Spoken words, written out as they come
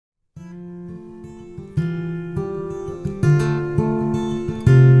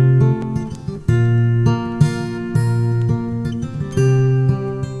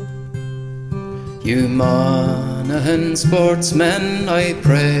Co.Monaghan sportsmen, I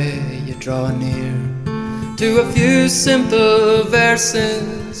pray you draw near to a few simple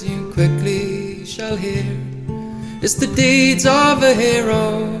verses you quickly shall hear. It's the deeds of a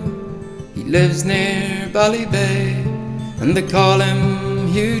hero, he lives near Ballybay, and they call him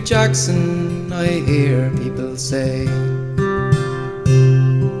Hugh Jackson, I hear people say.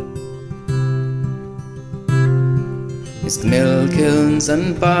 His mill, kilns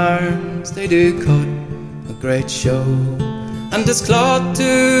and barns, they do cut a great show, and his cloth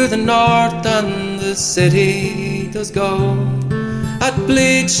to the north and the city does go. At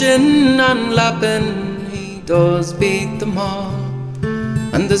bleaching and lapping he does beat them all,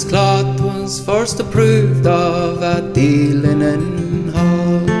 and his cloth was first approved of at the linen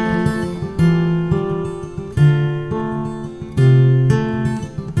hall.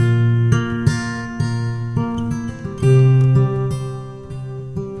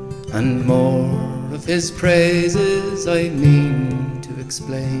 And more of his praises I mean to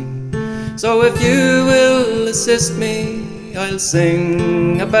explain, so if you will assist me, I'll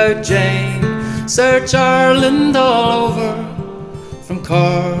sing about Jane. Search Ireland all over, from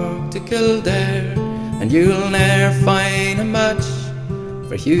Cork to Kildare, and you'll ne'er find a match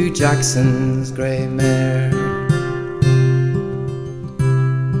for Hugh Jackson's grey mare.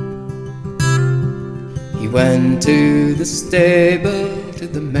 He went to the stable, to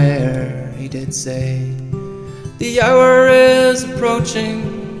the mare he did say, the hour is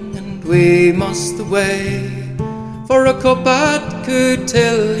approaching and we must away. For a cup at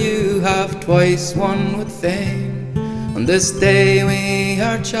Cootehill you have twice won with fame. On this day we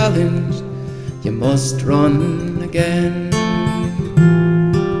are challenged, you must run again.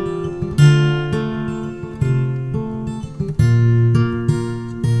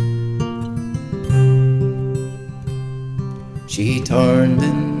 She turned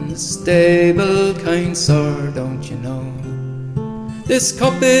in the stable, kind sir, don't you know, this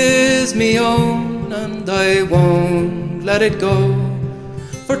cup is me own and I won't let it go.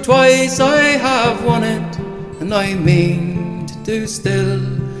 For twice I have won it and I mean to do still,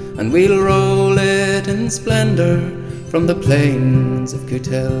 and we'll roll it in splendour from the plains of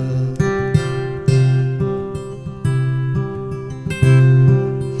Cootehill.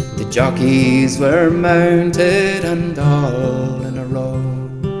 The jockeys were mounted and all in a row,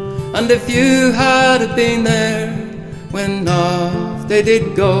 and if you had been there when off they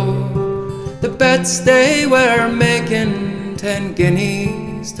did go, the bets they were making 10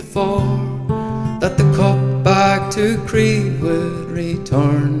 guineas to 4, that the cup back to Creeve would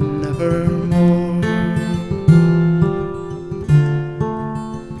return nevermore.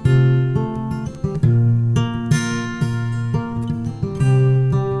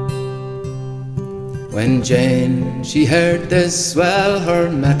 When Jane she heard this, well her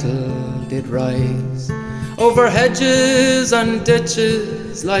mettle did rise. Over hedges and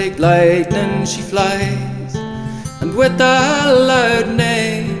ditches like lightning she flies, and with a loud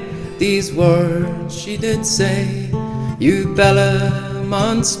neigh these words she did say, you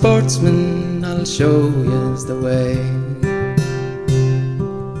Bellamont sportsmen, I'll show yous the way.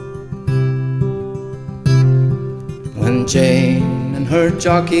 When Jane and her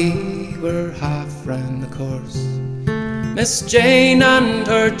jockey were half round the course, Miss Jane and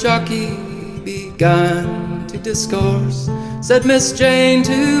her jockey began to discourse. Said Miss Jane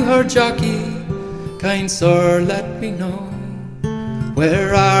to her jockey, kind sir, let me know,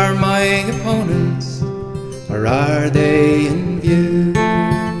 where are my opponents, or are they in view?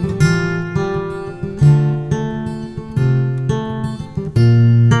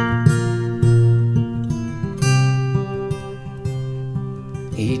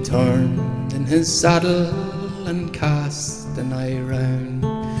 He turned in his saddle and cast an eye round.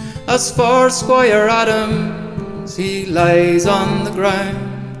 As for Squire Adams, he lies on the ground.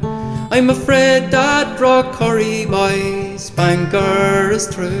 I'm afraid that Rockcurry by Spanker is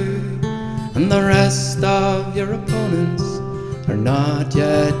through, and the rest of your opponents are not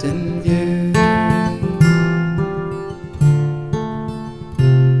yet in view.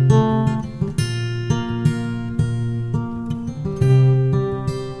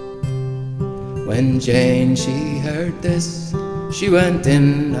 When Jane she heard this, she went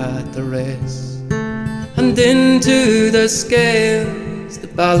in at the race, and into the scales the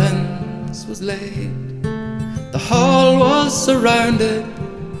balance was laid. The hall was surrounded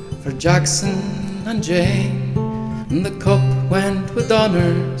for Jackson and Jane, and the cup went with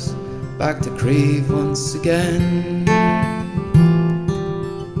honours back to Creeve once again.